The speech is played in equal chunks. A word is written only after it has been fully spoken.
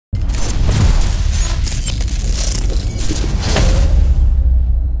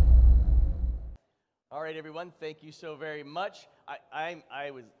All right, everyone, thank you so very much.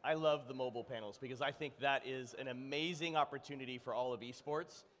 I love the mobile panels because I think that is an amazing opportunity for all of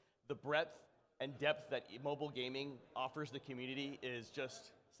esports. The breadth and depth that mobile gaming offers the community is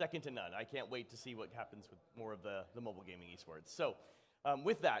just second to none. I can't wait to see what happens with more of the mobile gaming esports. So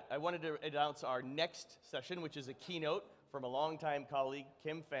with that, I wanted to announce our next session, which is a keynote from a longtime colleague,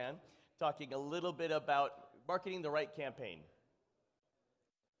 Phan, talking a little bit about marketing the right campaign.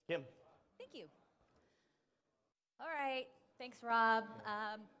 Kim. Thank you. All right, thanks, Rob.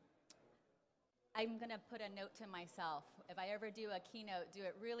 I'm going to put a note to myself. If I ever do a keynote, do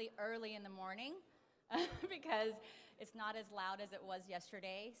it really early in the morning because it's not as loud as it was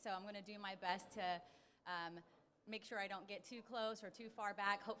yesterday. So I'm going to do my best to make sure I don't get too close or too far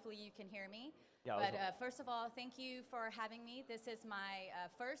back. Hopefully you can hear me. Yeah, but first of all, thank you for having me. This is my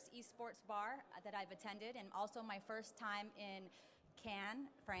first esports bar that I've attended and also my first time in Cannes,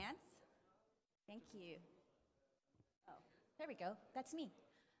 France. Thank you. Oh, there we go. That's me.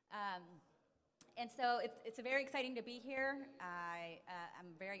 And so it's very exciting to be here. I'm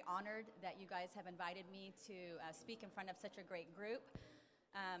very honored that you guys have invited me to speak in front of such a great group.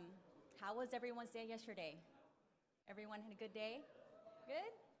 How was everyone's day yesterday? Everyone had a good day?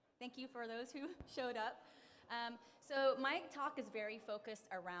 Good? Thank you for those who showed up. So my talk is very focused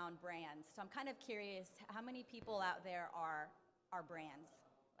around brands. So I'm kind of curious, how many people out there are brands?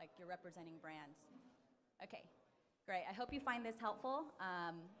 Like you're representing brands? Okay, great. I hope you find this helpful.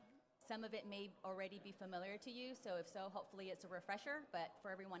 Some of it may already be familiar to you, so if so, hopefully it's a refresher, but for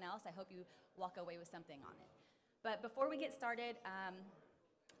everyone else, I hope you walk away with something on it. But before we get started,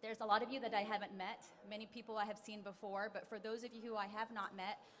 there's a lot of you that I haven't met, many people I have seen before, but for those of you who I have not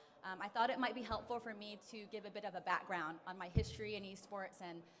met, I thought it might be helpful for me to give a bit of a background on my history in esports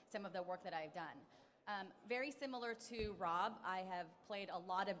and some of the work that I've done. Very similar to Rob, I have played a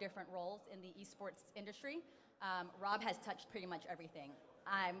lot of different roles in the esports industry. Rob has touched pretty much everything.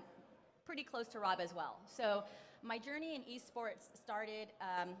 I'm pretty close to Rob as well. So my journey in esports started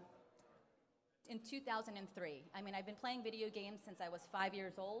in 2003. I mean, I've been playing video games since I was 5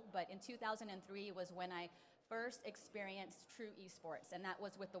 years old, but in 2003 was when I first experienced true esports, and that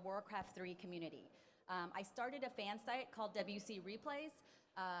was with the Warcraft 3 community. I started a fan site called WC Replays.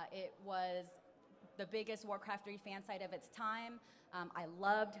 It was the biggest Warcraft 3 fan site of its time. I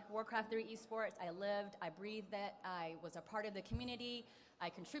loved Warcraft 3 esports. I lived, I breathed it. I was a part of the community. I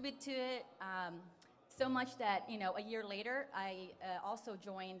contributed to it so much that, you know, a year later, I also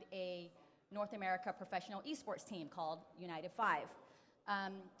joined a North America professional esports team called United 5.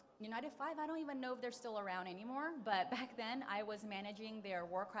 United 5, I don't even know if they're still around anymore, but back then I was managing their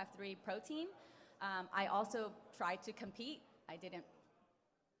Warcraft 3 pro team. I also tried to compete. I didn't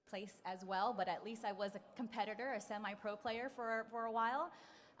place as well, but at least I was a competitor, a semi-pro player for a while.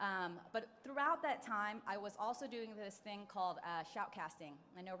 But throughout that time, I was also doing this thing called shoutcasting.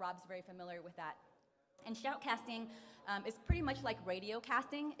 I know Rob's very familiar with that. And shoutcasting is pretty much like radio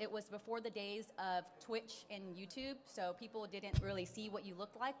casting. It was before the days of Twitch and YouTube, so people didn't really see what you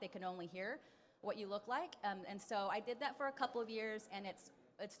looked like. They could only hear what you look like. And so I did that for a couple of years, and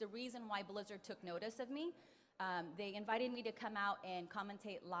it's the reason why Blizzard took notice of me. They invited me to come out and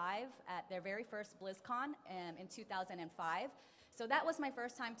commentate live at their very first BlizzCon in 2005. So that was my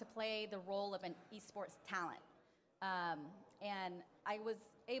first time to play the role of an esports talent. And I was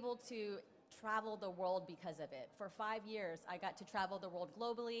able to travel the world because of it. For 5 years, I got to travel the world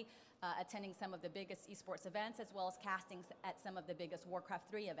globally, attending some of the biggest esports events, as well as casting at some of the biggest Warcraft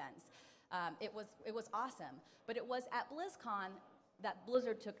 3 events. It was awesome. But it was at BlizzCon that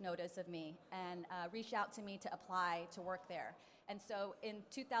Blizzard took notice of me and reached out to me to apply to work there. And so in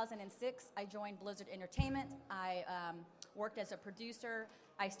 2006, I joined Blizzard Entertainment. I worked as a producer.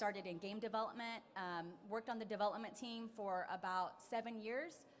 I started in game development, worked on the development team for about 7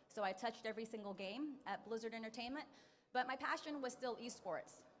 years. So I touched every single game at Blizzard Entertainment. But my passion was still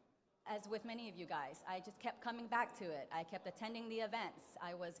esports, as with many of you guys. I just kept coming back to it. I kept attending the events.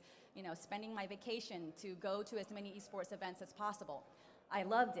 I was, you know, spending my vacation to go to as many esports events as possible. I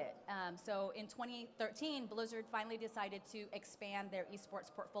loved it. So in 2013, Blizzard finally decided to expand their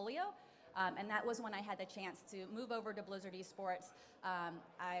esports portfolio. And that was when I had the chance to move over to Blizzard Esports.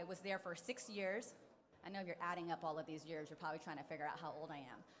 I was there for 6 years. I know if you're adding up all of these years, you're probably trying to figure out how old I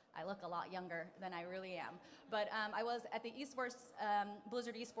am. I look a lot younger than I really am. But I was at the Esports,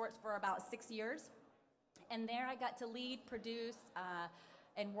 Blizzard Esports for about 6 years. And there I got to lead, produce,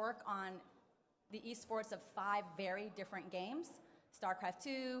 and work on the esports of 5 very different games. StarCraft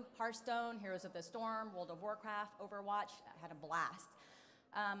 2, Hearthstone, Heroes of the Storm, World of Warcraft, Overwatch. I had a blast.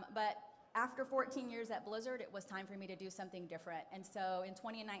 But after 14 years at Blizzard, it was time for me to do something different. And so in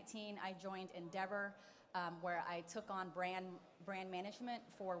 2019, I joined Endeavor, where I took on brand management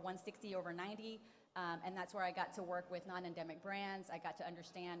for 160 over 90. And that's where I got to work with non-endemic brands. I got to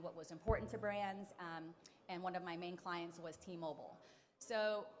understand what was important to brands. And one of my main clients was T-Mobile.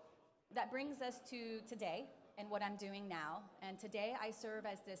 So that brings us to today and what I'm doing now. And today I serve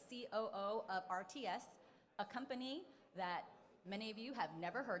as the COO of RTS, a company that many of you have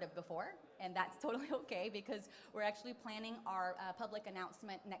never heard of before, and that's totally okay because we're actually planning our public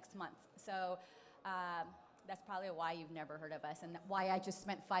announcement next month. So that's probably why you've never heard of us and why I just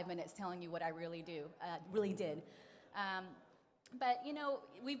spent 5 minutes telling you what I really did. But you know,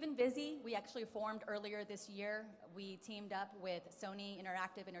 we've been busy. We actually formed earlier this year. We teamed up with Sony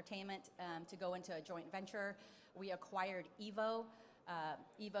Interactive Entertainment to go into a joint venture. We acquired EVO.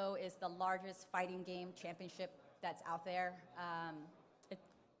 EVO is the largest fighting game championship that's out there. It's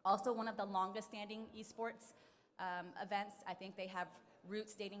also one of the longest standing esports events. I think they have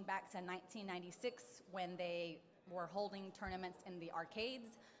roots dating back to 1996 when they were holding tournaments in the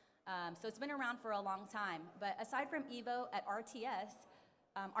arcades. So it's been around for a long time. But aside from EVO at RTS,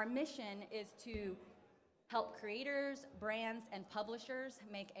 our mission is to help creators, brands, and publishers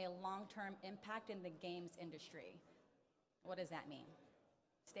make a long-term impact in the games industry. What does that mean?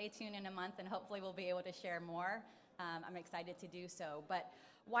 Stay tuned in a month and hopefully we'll be able to share more. I'm excited to do so. But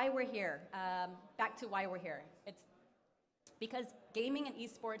why we're here, back to why we're here. It's because gaming and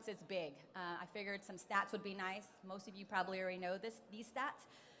esports is big. I figured some stats would be nice. Most of you probably already know these stats,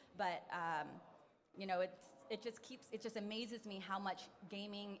 but you know, it just amazes me how much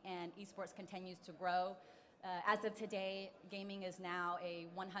gaming and esports continues to grow. As of today, gaming is now a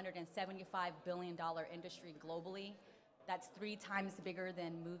 $175 billion industry globally. That's 3 times bigger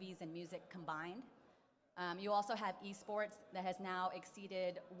than movies and music combined. You also have esports that has now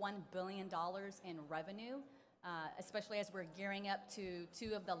exceeded $1 billion in revenue, especially as we're gearing up to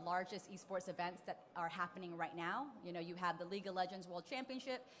 2 of the largest esports events that are happening right now. You know, you have the League of Legends World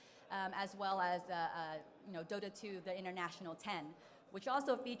Championship, as well as you know, Dota 2, the International 10, which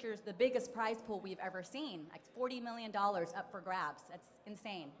also features the biggest prize pool we've ever seen, like $40 million up for grabs. That's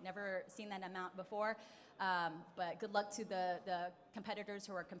insane. Never seen that amount before. But good luck to the competitors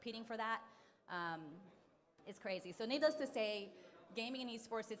who are competing for that. It's crazy. So needless to say, gaming and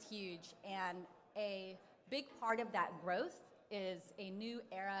esports is huge, and a big part of that growth is a new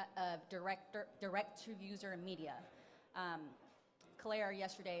era of direct-to-user media. Claire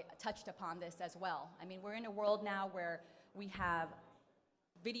yesterday touched upon this as well. I mean, we're in a world now where we have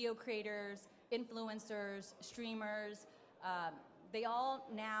video creators, influencers, streamers. They all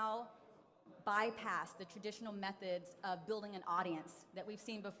now bypass the traditional methods of building an audience that we've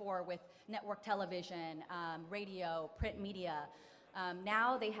seen before with network television, radio, print media.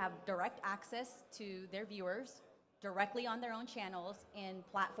 Now they have direct access to their viewers directly on their own channels in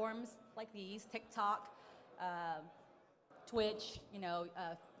platforms like these, TikTok, Twitch, you know,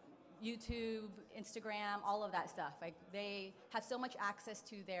 YouTube, Instagram, all of that stuff. Like, they have so much access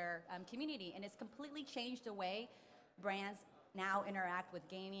to their community, and it's completely changed the way brands now interact with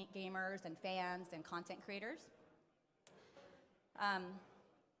gamers and fans and content creators.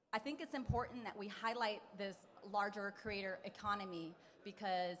 I think it's important that we highlight this larger creator economy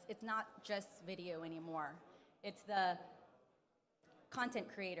because it's not just video anymore. It's the content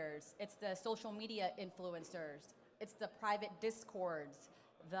creators, it's the social media influencers, it's the private discords,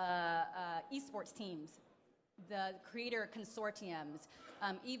 the esports teams, the creator consortiums,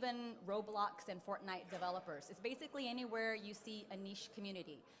 even Roblox and Fortnite developers. It's basically anywhere you see a niche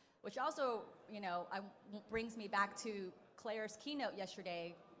community, which also, you know, brings me back to Claire's keynote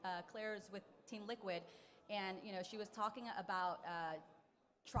yesterday. Claire's with Team Liquid, and you know, she was talking about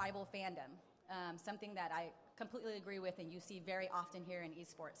tribal fandom, something that I completely agree with and you see very often here in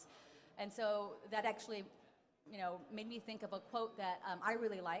esports. And so that actually, you know, made me think of a quote that I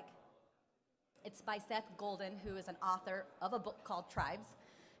really like. It's by Seth Golden, who is an author of a book called Tribes,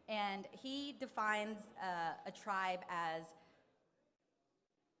 and he defines a tribe as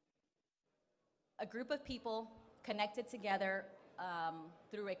a group of people connected together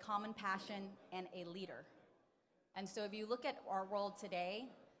through a common passion and a leader. And so if you look at our world today,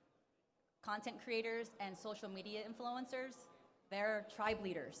 content creators and social media influencers, they're tribe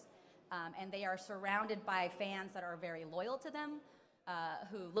leaders. And they are surrounded by fans that are very loyal to them,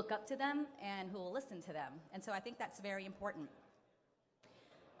 who look up to them, and who will listen to them. And so I think that's very important.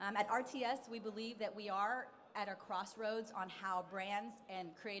 At RTS, we believe that we are at a crossroads on how brands and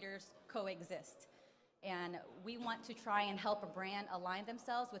creators coexist. And we want to try and help a brand align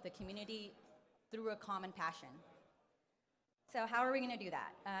themselves with the community through a common passion. So how are we going to do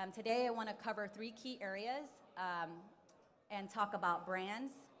that? Today I want to cover 3 key areas and talk about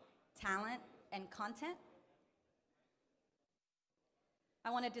brands, talent, and content.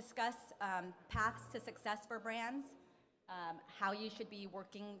 I want to discuss paths to success for brands, how you should be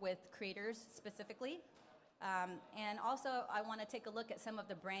working with creators specifically, and also I want to take a look at some of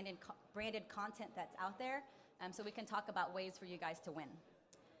the branded content that's out there so we can talk about ways for you guys to win.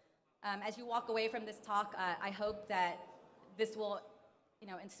 As you walk away from this talk, I hope that this will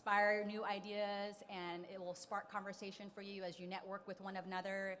inspire new ideas, and it will spark conversation for you as you network with one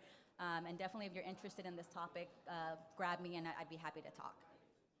another. And definitely, if you're interested in this topic, grab me and I'd be happy to talk.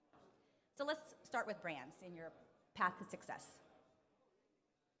 So let's start with brands in your path to success.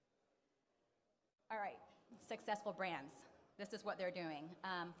 All right, successful brands. This is what they're doing.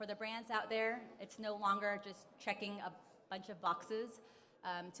 For the brands out there, it's no longer just checking a bunch of boxes.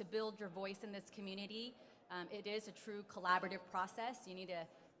 To build your voice in this community, it is a true collaborative process. You need to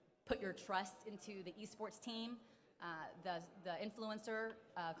put your trust into the esports team, the influencer,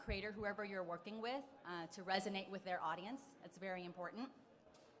 creator, whoever you're working with, to resonate with their audience. It's very important.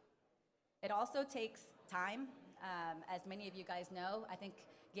 It also takes time. As many of you guys know, I think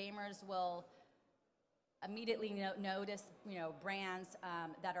gamers will immediately notice brands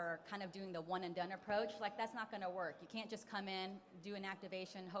that are kind of doing the one and done approach. Like, that's not going to work. You can't just come in, do an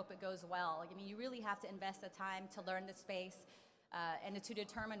activation, hope it goes well. I mean, you really have to invest the time to learn the space and to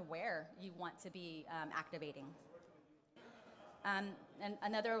determine where you want to be activating. And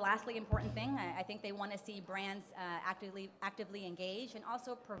another lastly important thing, I think they want to see brands actively engaged and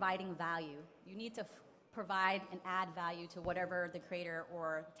also providing value. You need to provide and add value to whatever the creator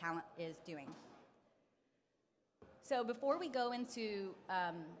or talent is doing. So before we go into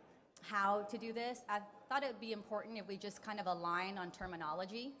how to do this, I thought it would be important if we just kind of align on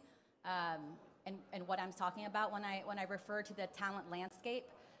terminology and what I'm talking about when I refer to the talent landscape.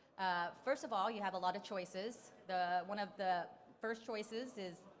 First of all, you have a lot of choices. One of the first choices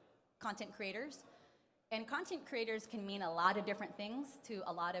is content creators. And content creators can mean a lot of different things to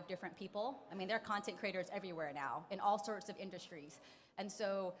a lot of different people. I mean, there are content creators everywhere now in all sorts of industries. And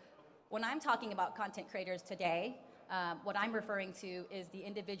so when I'm talking about content creators today, what I'm referring to is the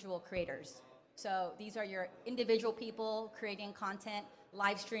individual creators. So these are your individual people creating content,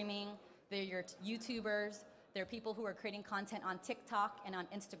 live streaming. They're your YouTubers. They're people who are creating content on TikTok and on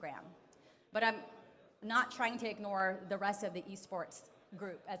Instagram. But I'm not trying to ignore the rest of the esports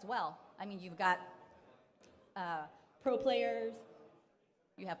group as well. I mean, you've got pro players,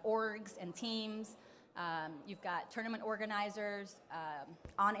 you have orgs and teams, you've got tournament organizers,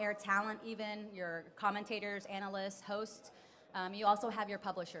 on-air talent even, your commentators, analysts, hosts. You also have your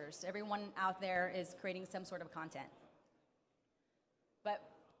publishers. Everyone out there is creating some sort of content. But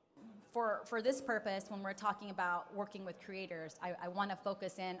for this purpose, when we're talking about working with creators, I want to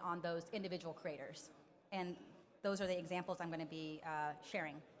focus in on those individual creators. And those are the examples I'm going to be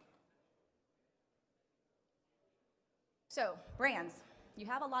sharing. So, brands. You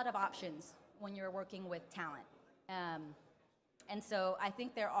have a lot of options when you're working with talent. And so I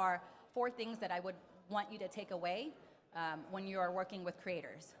think there are 4 things that I would want you to take away when you are working with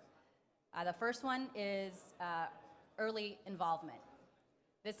creators. The first one is early involvement.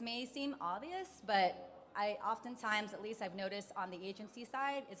 This may seem obvious, but oftentimes, at least I've noticed on the agency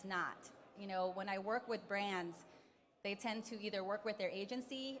side, it's not. When I work with brands, they tend to either work with their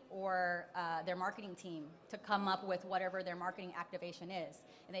agency or their marketing team to come up with whatever their marketing activation is.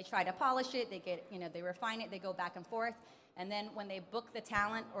 And they try to polish it, they refine it, they go back and forth. And then when they book the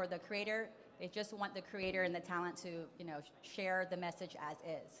talent or the creator, they just want the creator and the talent to share the message as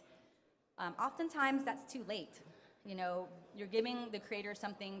is. Oftentimes that's too late. You're giving the creator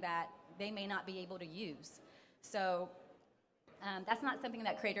something that they may not be able to use. So that's not something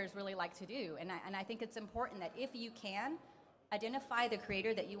that creators really like to do. And I think it's important that if you can, identify the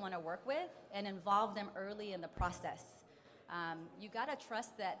creator that you want to work with and involve them early in the process. You got to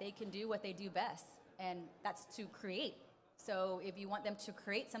trust that they can do what they do best, and that's to create. So if you want them to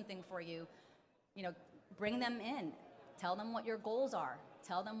create something for you, bring them in. Tell them what your goals are.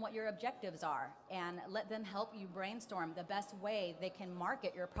 Tell them what your objectives are, and let them help you brainstorm the best way they can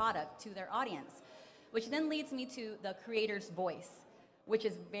market your product to their audience. Which then leads me to the creator's voice, which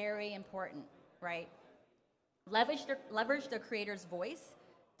is very important, right? Leverage the creator's voice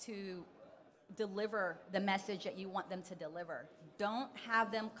to deliver the message that you want them to deliver. Don't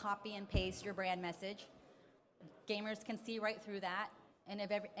have them copy and paste your brand message. Gamers can see right through that, and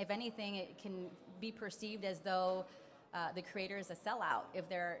if anything, it can be perceived as though the creator is a sellout if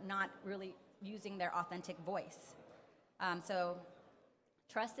they're not really using their authentic voice. So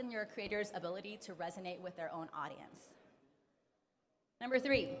trust in your creator's ability to resonate with their own audience. Number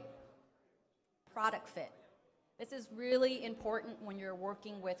 3, product fit. This is really important when you're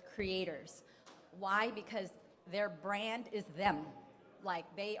working with creators. Why? Because their brand is them. Like,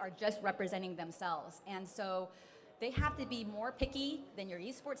 they are just representing themselves. And so they have to be more picky than your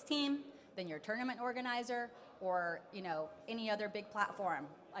esports team, than your tournament organizer, or any other big platform.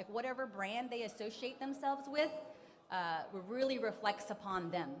 Like, whatever brand they associate themselves with really reflects upon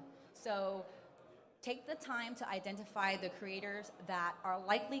them. So take the time to identify the creators that are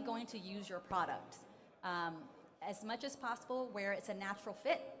likely going to use your product. As much as possible, where it's a natural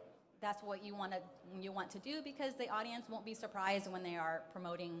fit, that's what you want to do, because the audience won't be surprised when they are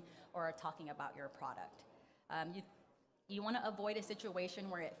promoting or talking about your product. You want to avoid a situation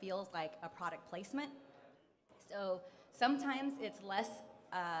where it feels like a product placement. So sometimes it's less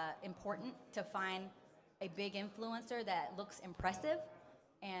important to find a big influencer that looks impressive,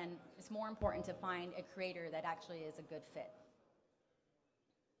 and it's more important to find a creator that actually is a good fit.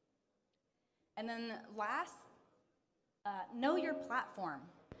 And then last, know your platform.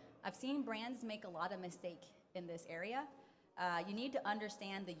 I've seen brands make a lot of mistake in this area. You need to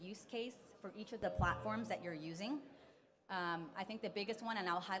understand the use case for each of the platforms that you're using. I think the biggest one, and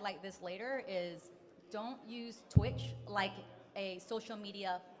I'll highlight this later, is don't use Twitch like a social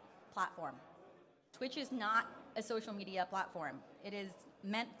media platform. Twitch is not a social media platform. It is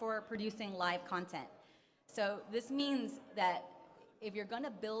meant for producing live content. So this means that if you're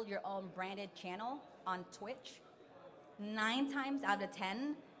gonna build your own branded channel on Twitch, 9 times out of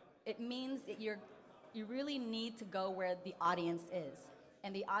 10, it means that you really need to go where the audience is.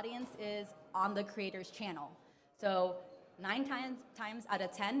 And the audience is on the creator's channel. So 9 times out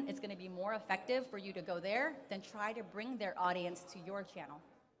of 10, it's gonna be more effective for you to go there than try to bring their audience to your channel.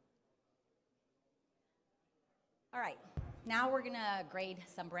 All right, now we're gonna grade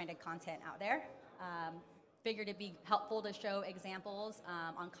some branded content out there. Figured it'd be helpful to show examples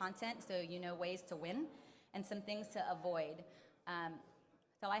on content so you know ways to win and some things to avoid.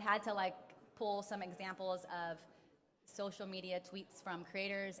 So I had to pull some examples of social media tweets from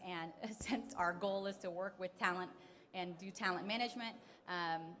creators, and since our goal is to work with talent and do talent management,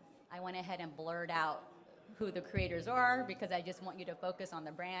 I went ahead and blurred out who the creators are, because I just want you to focus on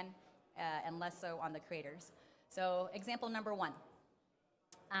the brand and less so on the creators. So example number 1.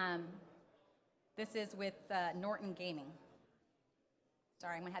 This is with Norton Gaming.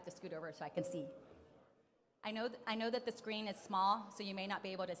 Sorry, I'm gonna have to scoot over so I can see. I know that the screen is small, so you may not be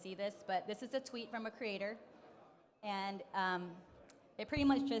able to see this, but this is a tweet from a creator, and it pretty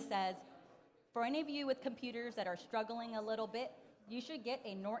much just says, for any of you with computers that are struggling a little bit, you should get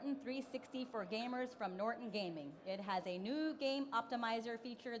a Norton 360 for gamers from Norton Gaming. It has a new game optimizer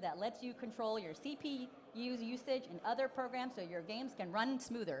feature that lets you control your CPU usage and other programs so your games can run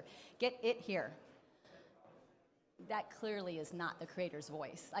smoother. Get it here. That clearly is not the creator's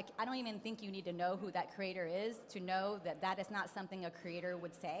voice. I don't even think you need to know who that creator is to know that that is not something a creator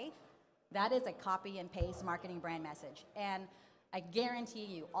would say. That is a copy and paste marketing brand message. And I guarantee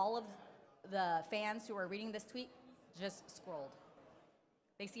you, all of the fans who are reading this tweet just scrolled.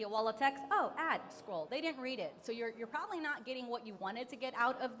 They see a wall of text, oh, ad, scroll. They didn't read it. So you're probably not getting what you wanted to get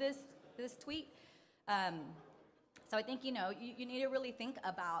out of this tweet. So I think, you need to really think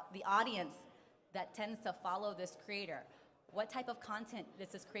about the audience that tends to follow this creator. What type of content does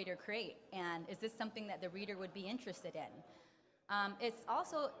this creator create? And is this something that the reader would be interested in? It's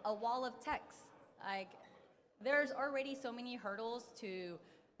also a wall of text. There's already so many hurdles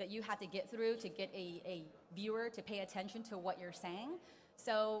that you have to get through to get a viewer to pay attention to what you're saying.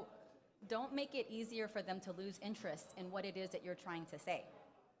 So don't make it easier for them to lose interest in what it is that you're trying to say.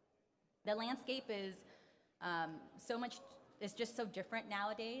 The landscape is it's just so different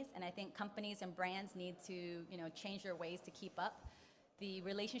nowadays, and I think companies and brands need to change their ways to keep up. The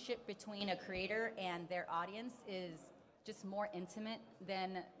relationship between a creator and their audience is just more intimate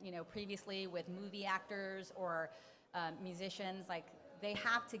than previously with movie actors or musicians. They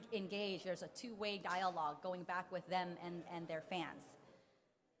have to engage. There's a two-way dialogue going back with them and their fans.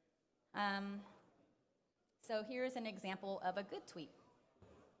 So here's an example of a good tweet.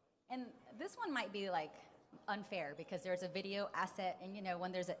 And this one might be unfair because there's a video asset, and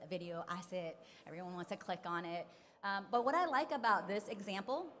when there's a video asset, everyone wants to click on it. But what I like about this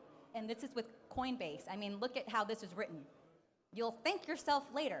example, and this is with Coinbase, look at how this is written. You'll thank yourself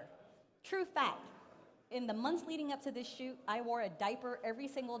later. True fact. In the months leading up to this shoot, I wore a diaper every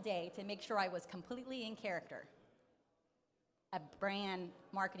single day to make sure I was completely in character. A brand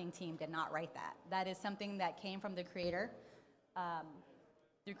marketing team did not write that. That is something that came from the creator.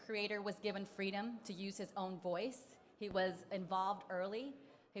 The creator was given freedom to use his own voice. He was involved early.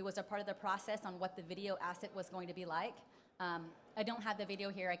 He was a part of the process on what the video asset was going to be like. I don't have the video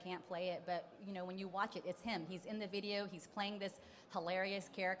here, I can't play it, but you know, when you watch it, it's him. He's in the video, he's playing this hilarious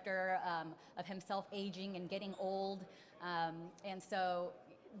character of himself aging and getting old. And so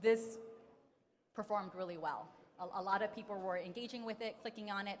this performed really well. A lot of people were engaging with it, clicking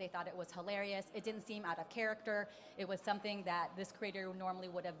on it, they thought it was hilarious. It didn't seem out of character. It was something that this creator normally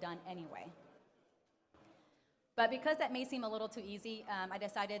would have done anyway. But because that may seem a little too easy, I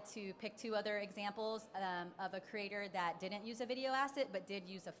decided to pick 2 other examples of a creator that didn't use a video asset, but did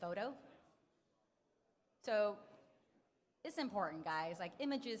use a photo. So it's important, guys. Like,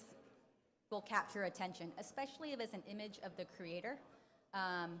 images will capture attention, especially if it's an image of the creator,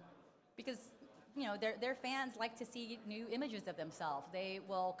 because you know, their fans like to see new images of themselves. They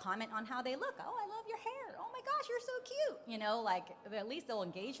will comment on how they look. Oh, I love your hair. Oh my gosh, you're so cute. You know, like, at least they'll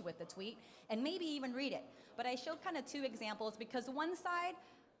engage with the tweet and maybe even read it. But I showed kind of 2 examples because one side,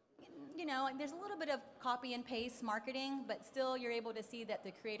 you know, there's a little bit of copy and paste marketing, but still you're able to see that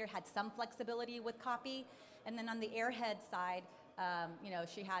the creator had some flexibility with copy. And then on the airhead side, you know,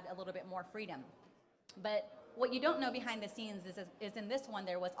 she had a little bit more freedom. But what you don't know behind the scenes is in this one,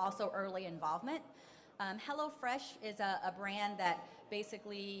 there was also early involvement. HelloFresh is a brand that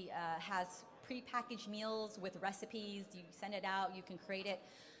basically has prepackaged meals with recipes. You send it out, you can create it.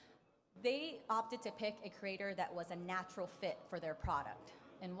 They opted to pick a creator that was a natural fit for their product.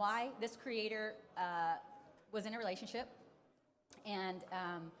 And why? This creator was in a relationship and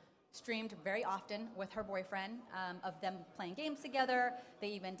streamed very often with her boyfriend of them playing games together. They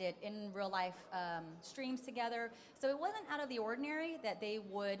even did in real life streams together. So it wasn't out of the ordinary that they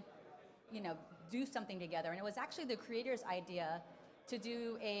would, you know, do something together. And it was actually the creator's idea to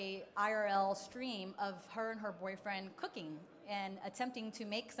do a IRL stream of her and her boyfriend cooking and attempting to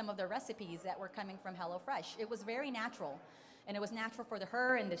make some of the recipes that were coming from HelloFresh. It was very natural. And it was natural for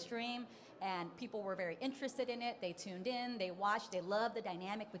her in the stream, and people were very interested in it. They tuned in, they watched, they loved the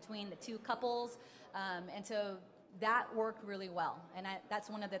dynamic between the 2 couples. And so that worked really well. And that's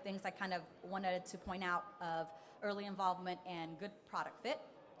one of the things I kind of wanted to point out of early involvement and good product fit.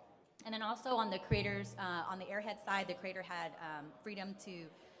 And then also on the creators, on the airhead side, the creator had freedom to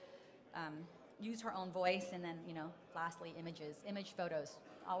use her own voice, and then, you know, lastly, image photos.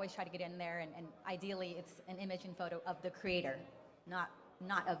 Always try to get in there, and ideally it's an image and photo of the creator, not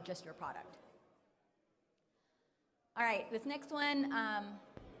of just your product. All right, this next one,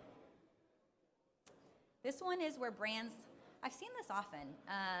 this one is where brands, I've seen this often,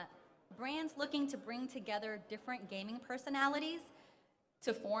 brands looking to bring together different gaming personalities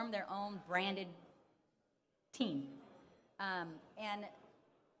to form their own branded team. And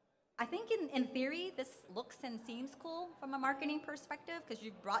I think in theory, this looks and seems cool from a marketing perspective because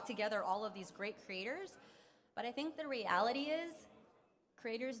you've brought together all of these great creators. But I think the reality is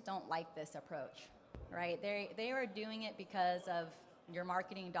creators don't like this approach, right? They are doing it because of your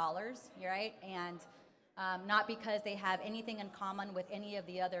marketing dollars, right? And not because they have anything in common with any of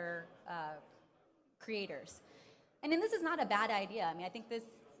the other creators. And then this is not a bad idea. I mean, I think this,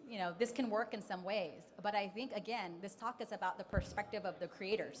 you know, this can work in some ways. But I think, again, this talk is about the perspective of the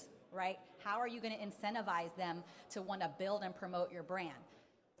creators, right? How are you going to incentivize them to want to build and promote your brand?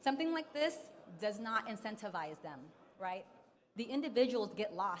 Something like this does not incentivize them, right? The individuals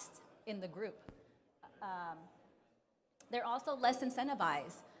get lost in the group. They're also less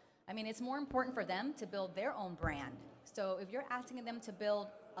incentivized. I mean, it's more important for them to build their own brand. So if you're asking them to build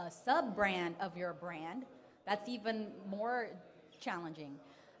a sub-brand of your brand, that's even more challenging.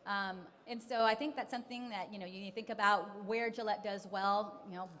 And so I think that's something that, you know, you think about where Gillette does well,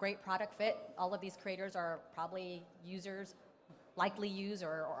 you know, great product fit. All of these creators are probably users, likely use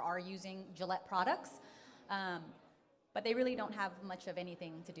or are using Gillette products. But they really don't have much of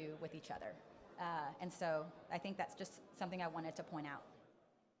anything to do with each other. And so I think that's just something I wanted to point out.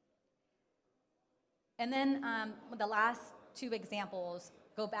 And then the last 2 examples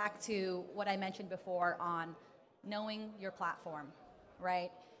go back to what I mentioned before on knowing your platform, right?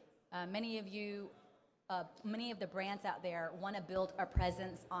 Many of the brands out there want to build a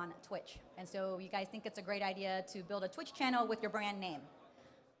presence on Twitch. And so you guys think it's a great idea to build a Twitch channel with your brand name.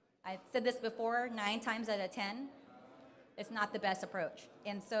 I said this before, 9 times out of 10, it's not the best approach.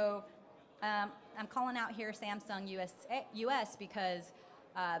 And so I'm calling out here Samsung US because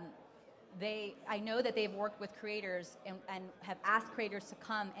I know that they've worked with creators and have asked creators to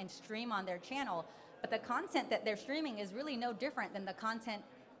come and stream on their channel, but the content that they're streaming is really no different than the content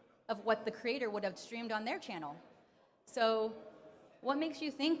of what the creator would have streamed on their channel. So what makes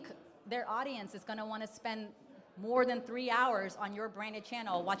you think their audience is going to want to spend more than 3 hours on your branded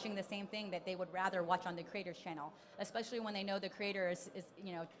channel watching the same thing that they would rather watch on the creator's channel, especially when they know the creator is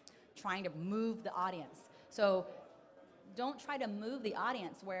you know, trying to move the audience. So don't try to move the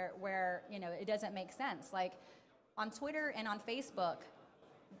audience where you know, it doesn't make sense. Like on Twitter and on Facebook,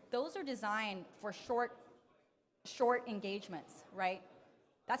 those are designed for short engagements, right?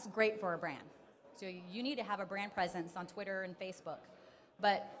 That's great for a brand. So you need to have a brand presence on Twitter and Facebook.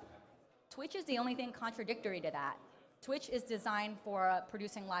 But Twitch is the only thing contradictory to that. Twitch is designed for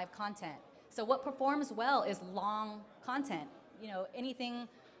producing live content. So what performs well is long content. You know, anything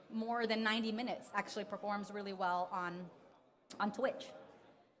more than 90 minutes actually performs really well on Twitch.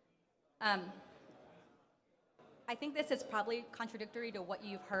 I think this is probably contradictory to what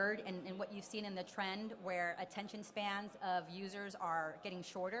you've heard and what you've seen in the trend where attention spans of users are getting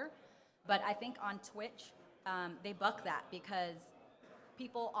shorter. But I think on Twitch, they buck that because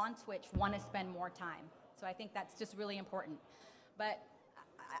people on Twitch want to spend more time. So I think that's just really important. But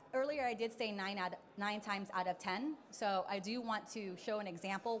earlier I did say 9 times out of 10. So I do want to show an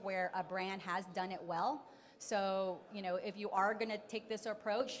example where a brand has done it well. So, you know, if you are going to take this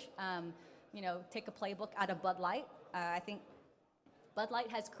approach, you know, take a playbook out of Bud Light. I think Bud Light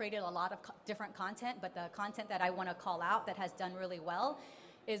has created a lot of different content, but the content that I want to call out that has done really well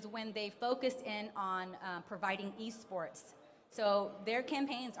is when they focused in on providing esports. So their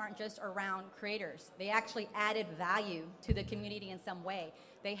campaigns aren't just around creators. They actually added value to the community in some way.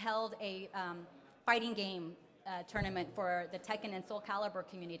 They held a fighting game tournament for the Tekken and Soul Calibur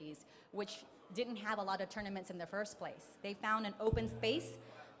communities, which didn't have a lot of tournaments in the first place. They found an open space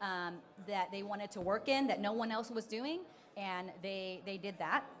that they wanted to work in that no one else was doing, and they did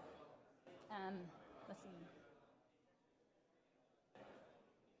that. Let's see.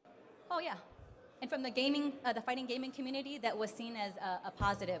 Oh yeah, and from the gaming, the fighting gaming community, that was seen as a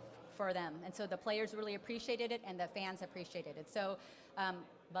positive for them, and so the players really appreciated it, and the fans appreciated it. So,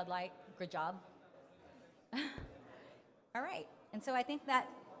 Bud Light, good job. All right, and so I think that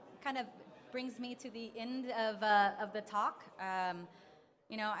kind of brings me to the end of the talk.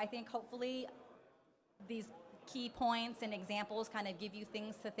 You know, I think hopefully these key points and examples kind of give you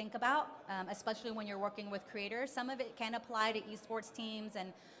things to think about, especially when you're working with creators. Some of it can apply to esports teams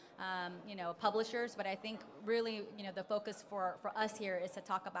and you know, publishers, but I think really, you know, the focus for us here is to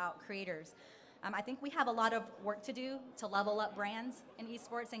talk about creators. I think we have a lot of work to do to level up brands in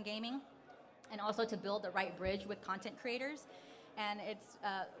esports and gaming, and also to build the right bridge with content creators. And it's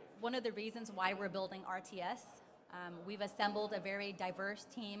one of the reasons why we're building RTS. We've assembled a very diverse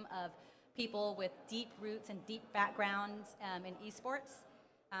team of people with deep roots and deep backgrounds in esports,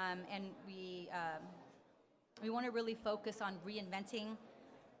 and we want to really focus on reinventing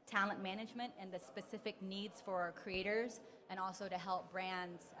talent management and the specific needs for our creators, and also to help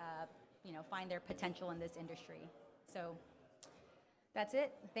brands, you know, find their potential in this industry. So that's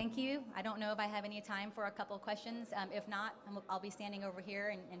it. Thank you. I don't know if I have any time for a couple of questions. If not, I'll be standing over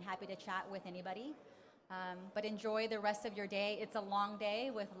here and happy to chat with anybody. But enjoy the rest of your day. It's a long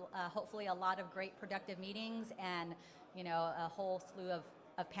day with hopefully a lot of great productive meetings and, you know, a whole slew of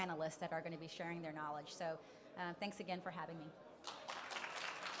panelists that are going to be sharing their knowledge. So thanks again for having me.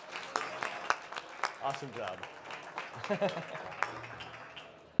 Awesome job.